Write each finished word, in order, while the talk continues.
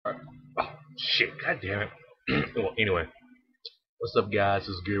Shit, god damn it. Well, anyway, what's up, guys? This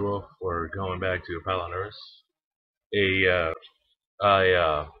is Giro. We're going back to Palinurus.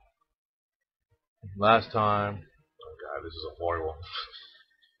 I, last time. Oh god, this is a horrible.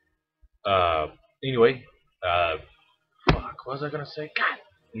 Uh, anyway, uh, fuck, what was I gonna say? God!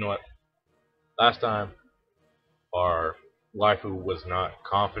 You know what? Last time, our waifu was not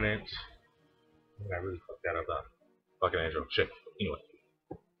confident. I really fucked that up, that fucking angel. Shit. Anyway,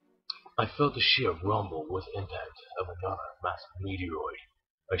 I felt the sheer rumble with impact of another massive meteoroid.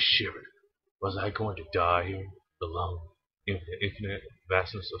 I shivered. Was I going to die here, alone, in the infinite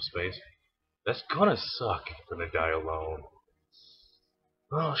vastness of space? That's gonna suck if I'm gonna die alone.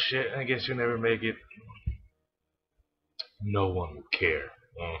 Oh shit, I guess you'll never make it. No one will care.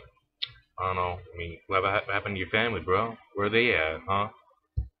 I don't know. I mean, what happened to your family, bro? Where are they at, huh?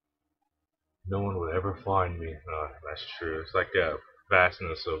 No one would ever find me. That's true. It's like a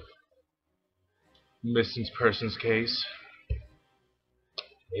vastness of missing persons case.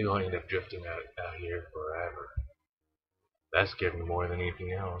 Maybe I'll end up drifting out here forever. That scared me more than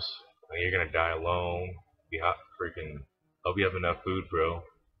anything else. Like, you're gonna die alone. Be hot freaking. Hope you have enough food, bro.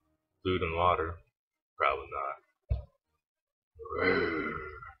 Food and water. Probably not. I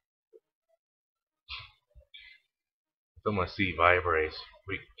feel my seat vibrates.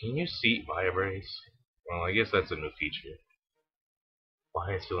 Wait, can your seat vibrates? Well, I guess that's a new feature.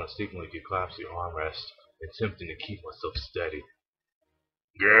 My hands feel instinctively to collapse the armrest, attempting to keep myself steady.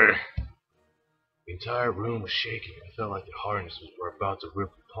 Good. The entire room was shaking. I felt like the harnesses were about to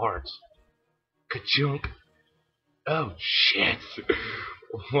rip apart. Ka-chunk! Oh shit!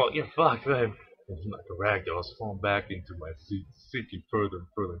 Well, you're fucked then. Like a ragdoll, I was falling back into my seat, sinking further and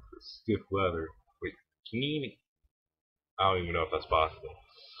further into the stiff leather. Wait, can you even... I don't even know if that's possible.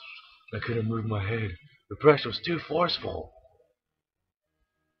 I couldn't move my head. The pressure was too forceful.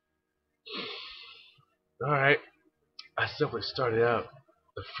 Alright. I simply started out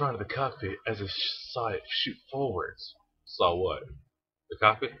the front of the cockpit as I saw it shoot forwards. Saw what? The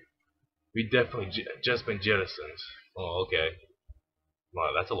cockpit? We definitely just been jettisoned. Oh, okay.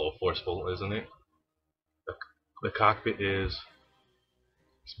 Well, that's a little forceful, isn't it? The cockpit is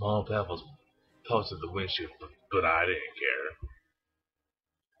small pebbles pelted the windshield, but I didn't care.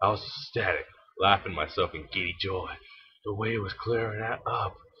 I was ecstatic, laughing myself in giddy joy. The way it was clearing up.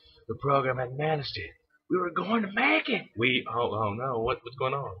 The program had managed it. We were going to make it. Oh no, what's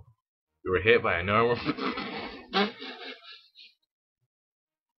going on? We were hit by a normal.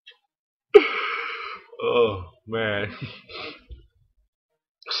 Oh man.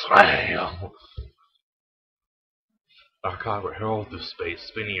 Slam! Our cockpit hurled through space,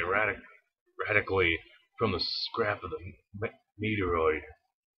 spinning erratically from the scrap of the meteoroid.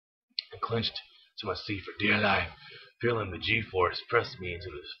 I clenched to my seat for dear life, feeling the G-force press me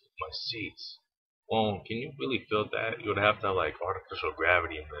into my seats. Well, can you really feel that? You would have to have like artificial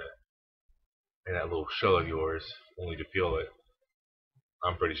gravity in that little shell of yours, only to feel it.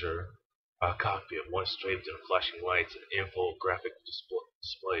 I'm pretty sure. Our cockpit, once draped in flashing lights and infographic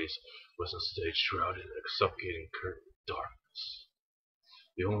displays, was instead shrouded in a suffocating curtain of darkness.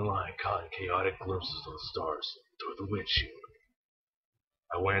 The only light caught in chaotic glimpses of the stars through the windshield.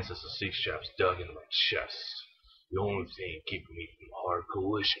 I glanced as the seat straps dug into my chest, the only thing keeping me from a hard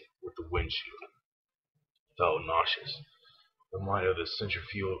collision with the windshield. I felt nauseous. The might of the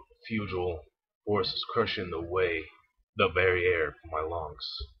centrifugal forces crushing the very air from my lungs.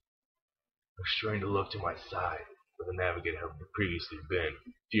 I strained to look to my side, where the navigator had previously been,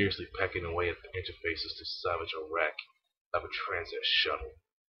 fiercely pecking away at the interfaces to salvage a wreck of a transit shuttle.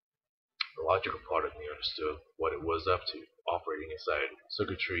 The logical part of me understood what it was up to, operating inside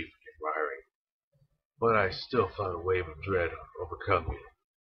circuitry and wiring, but I still felt a wave of dread overcome me.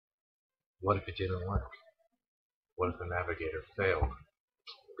 What if it didn't work? What if the navigator failed?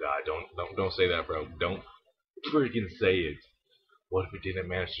 God, don't say that, bro. Don't freaking say it. What if it didn't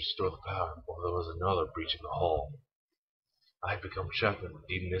manage to restore the power, or there was another breach in the hull? I had become trapped in the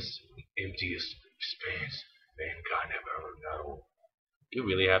deepest, emptiest expanse mankind have ever known. You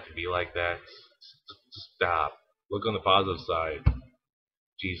really have to be like that? Stop. Look on the positive side.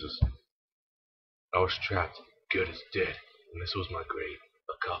 Jesus. I was trapped, good as dead, and this was my grave,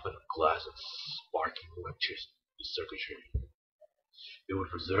 a coffin of glass and sparking electricity circuitry. It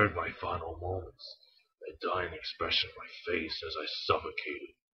would preserve my final moments, that dying expression of my face as I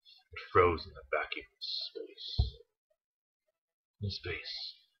suffocated and froze in the vacuum of space. In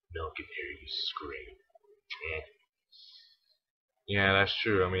space, no one can hear you scream. Yeah, that's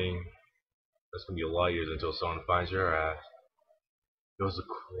true. I mean, that's gonna be a lot of years until someone finds your ass. It was a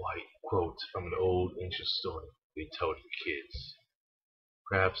quiet quote from an old ancient story they told to kids.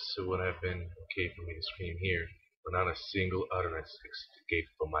 Perhaps it would have been okay for me to scream here, but not a single utterance escaped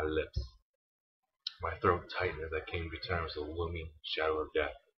from my lips. My throat tightened as I came to terms with the looming shadow of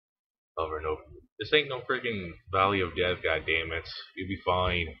death over and over. This ain't no freaking Valley of Death, goddammit. You'll be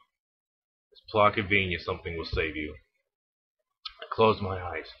fine. It's plot convenience, something will save you. I closed my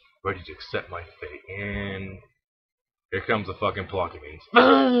eyes, ready to accept my fate, and here comes the fucking plot convenience.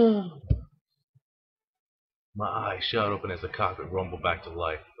 My eyes shot open as the cockpit rumbled back to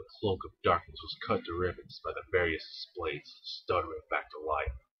life. The cloak of darkness was cut to ribbons by the various displays, stuttering back to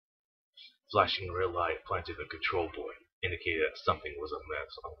life. Flashing red light planted the control board, indicated that something was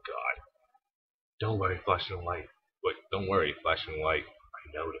amiss. Oh god. Don't worry, flashing light. Wait, don't worry, flashing light.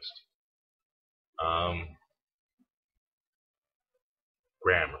 I noticed.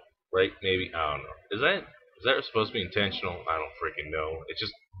 Grammar. Right? Maybe? I don't know. Is that supposed to be intentional? I don't freaking know. It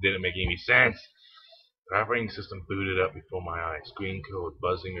just didn't make any sense. The operating system booted up before my eyes, green code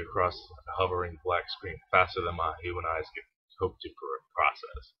buzzing across the hovering black screen faster than my human eyes could hope to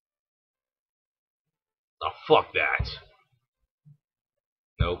process. Oh, fuck that.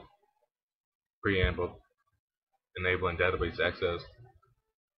 Nope. Preamble. Enabling database access.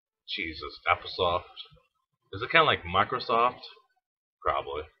 Jesus. Applesoft. Is it kind of like Microsoft?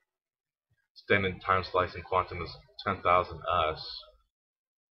 Probably. Standard time slicing quantum is 10,000 us.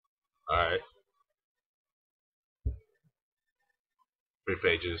 Alright. 3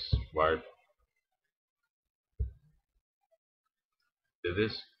 pages. Word. Did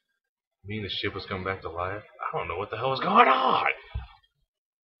this mean the ship was coming back to life? I don't know what the hell was going on!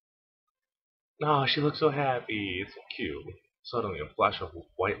 No, she looks so happy. It's so cute. Suddenly, a flash of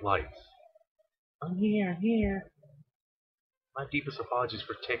white light. I'm here, I'm here. My deepest apologies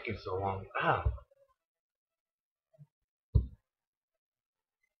for taking so long.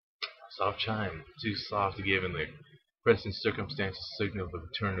 Soft chime, too soft to give in the present circumstances signal the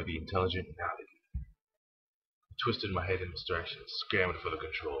return of the intelligent navigator. I twisted my head in this direction and scrambled for the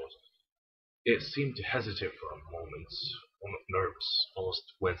controls. It seemed to hesitate for a moment, almost nervous,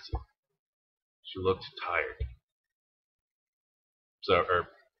 almost wincing. She looked tired. So,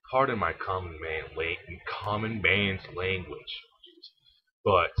 pardon my common man's language,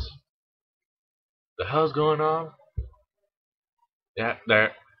 but the hell's going on? Yeah,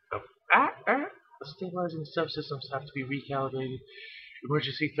 there. The stabilizing subsystems have to be recalibrated.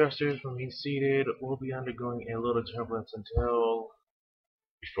 Emergency thrusters remain seated. We'll be undergoing a little turbulence until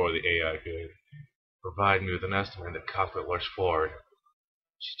before the AI could provide me with an estimate. The cockpit lurched forward.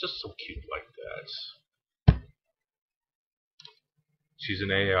 She's just so cute like that. She's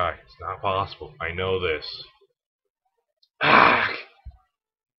an AI. It's not possible. I know this. Ah!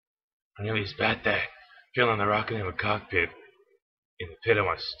 I nearly spat that, feeling the rocking of a cockpit in the pit of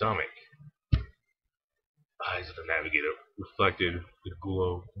my stomach. Eyes of the navigator reflected the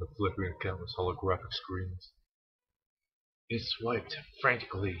glow in the flickering countless holographic screens. It swiped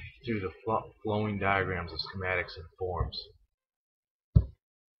frantically through the flowing diagrams of schematics and forms.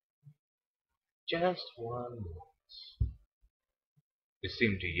 Just 1 minute. It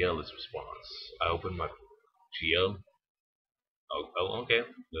seemed to yell its response. I opened my... She yelled? Oh, okay.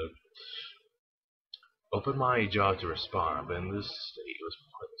 Opened my jaw to respond, but in this state it was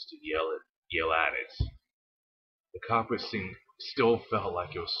pointless to yell at it. The cockpit still felt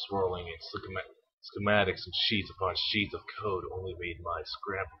like it was swirling, and schematics and sheets upon sheets of code only made my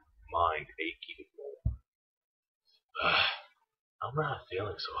scrambled mind ache even more. I'm not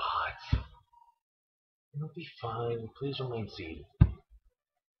feeling so hot. It'll be fine. Please remain seated.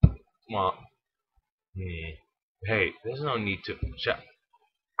 Come on. Hey, there's no need to shout.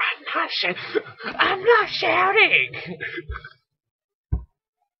 I'm not shouting!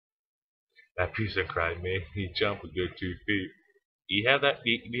 That person cried, made me jump a good 2 feet. Do you have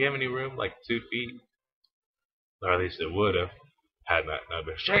any room like 2 feet? Or at least it would have, had not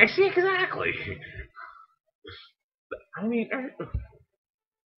been shaking. Exactly! I mean,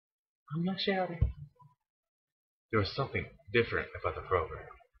 I'm not shouting. There was something different about the program.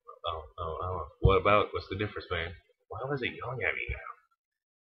 Oh. What's the difference, man? Why was it yelling at me now?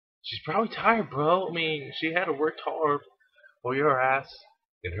 She's probably tired, bro. I mean, she had to work hard for your ass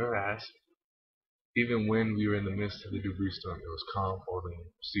and her ass. Even when we were in the midst of the debris storm, it was calm, orderly, and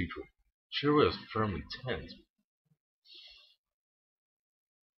procedural. Sure was firmly tense,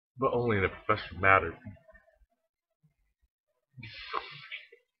 but only in a professional matter.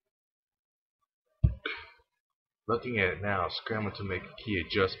 Looking at it now, scrambling to make key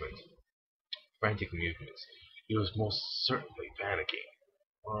adjustments, frantic movements, it was most certainly panicking.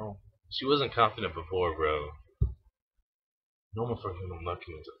 Well, she wasn't confident before, bro. Normal for a human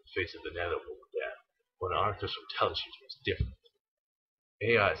looking into the face of the inevitable death, when artificial intelligence was different.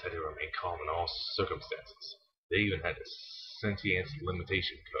 AIs had to remain calm in all circumstances. They even had a sentience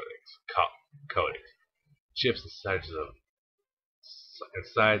limitation codex. Chips insides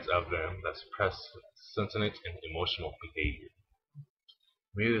of them that suppress sentiment and emotional behavior.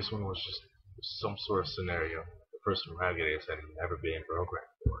 Maybe this one was just some sort of scenario the person navigating had never been programmed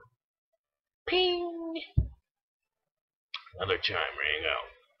for. Ping! Another chime rang out.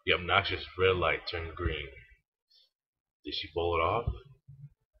 The obnoxious red light turned green. Did she pull it off?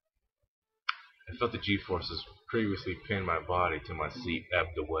 I felt the G-forces previously pinned my body till my seat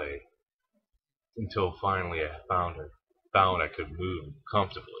ebbed away. Until finally I found I could move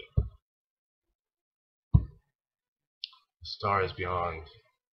comfortably. The stars beyond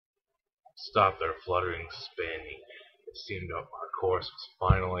stopped their fluttering spinning. It seemed our course was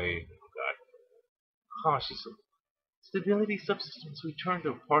finally cautiously. Stability subsystems returned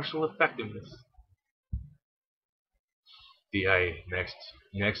to partial effectiveness. The eye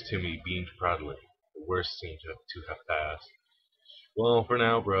next to me beamed proudly. The worst seemed to have passed. Well, for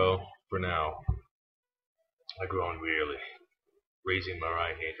now, bro. For now. I groaned wearily, raising my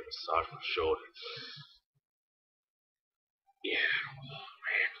right hand to massage my shoulder. Yeah,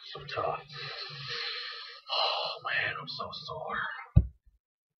 man, so tough. Oh man, I'm so sore.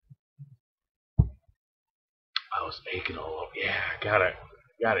 I was aching all over. Yeah, gotta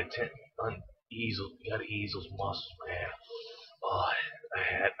ease those muscles, man. Oh,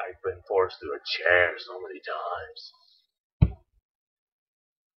 I've been forced through a chair so many times.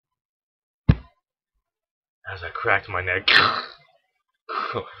 As I cracked my neck, I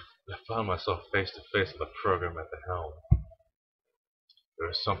found myself face to face with the program at the helm. There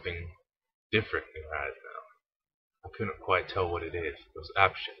was something different in my eyes now. I couldn't quite tell what it is. It was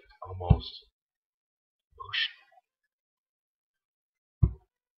absent, almost emotional.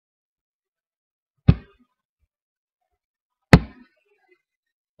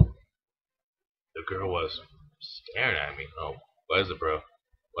 The girl was staring at me. Oh, what is it, bro?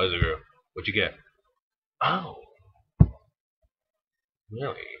 What is it, girl? What'd you get? Oh,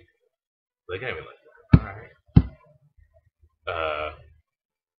 really? Look at me like that. Alright.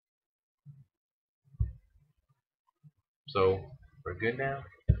 So, we're good now?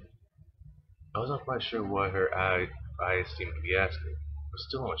 I wasn't quite sure what her eyes seemed to be asking. But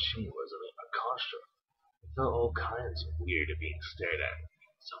still a machine, wasn't it? A construct. It felt all kinds of weird at being stared at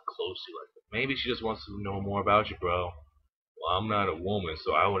so closely like that. Maybe she just wants to know more about you, bro. Well, I'm not a woman,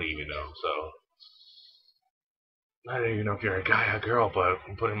 so I wouldn't even know, so. I don't even know if you're a guy or a girl, but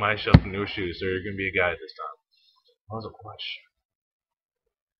I'm putting myself in your shoes, so you're gonna be a guy this time. I wasn't quite sure.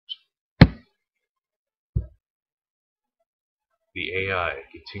 The AI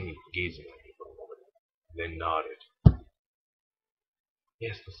continued gazing at me for a moment, then nodded.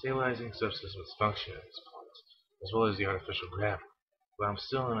 Yes, the stabilizing subsystem is functioning at this point, as well as the artificial gravity, but I'm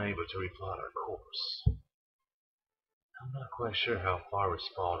still unable to replot our course. I'm not quite sure how far we're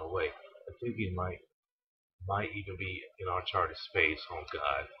fallen away. I think we might even be in uncharted space, oh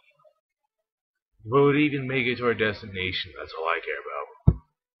god. Will it even make it to our destination? That's all I care about.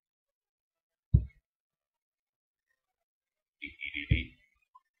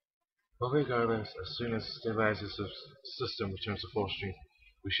 But regardless, as soon as the stabilizing system returns to full strength,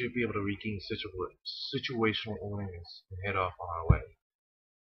 we should be able to regain situational awareness and head off on our way.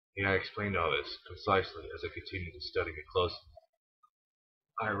 Yeah, I explained all this concisely as I continued to study it closely.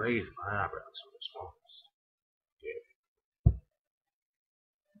 I raised my eyebrows in response.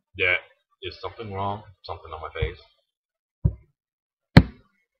 Yeah, is something wrong? Something on my face?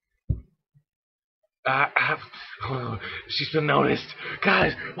 She's been noticed.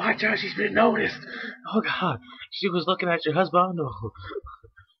 Guys, watch out, she's been noticed. Oh god, she was looking at your husband. Oh.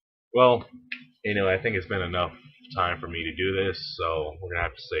 Well, anyway, I think it's been enough time for me to do this, so we're gonna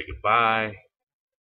have to say goodbye.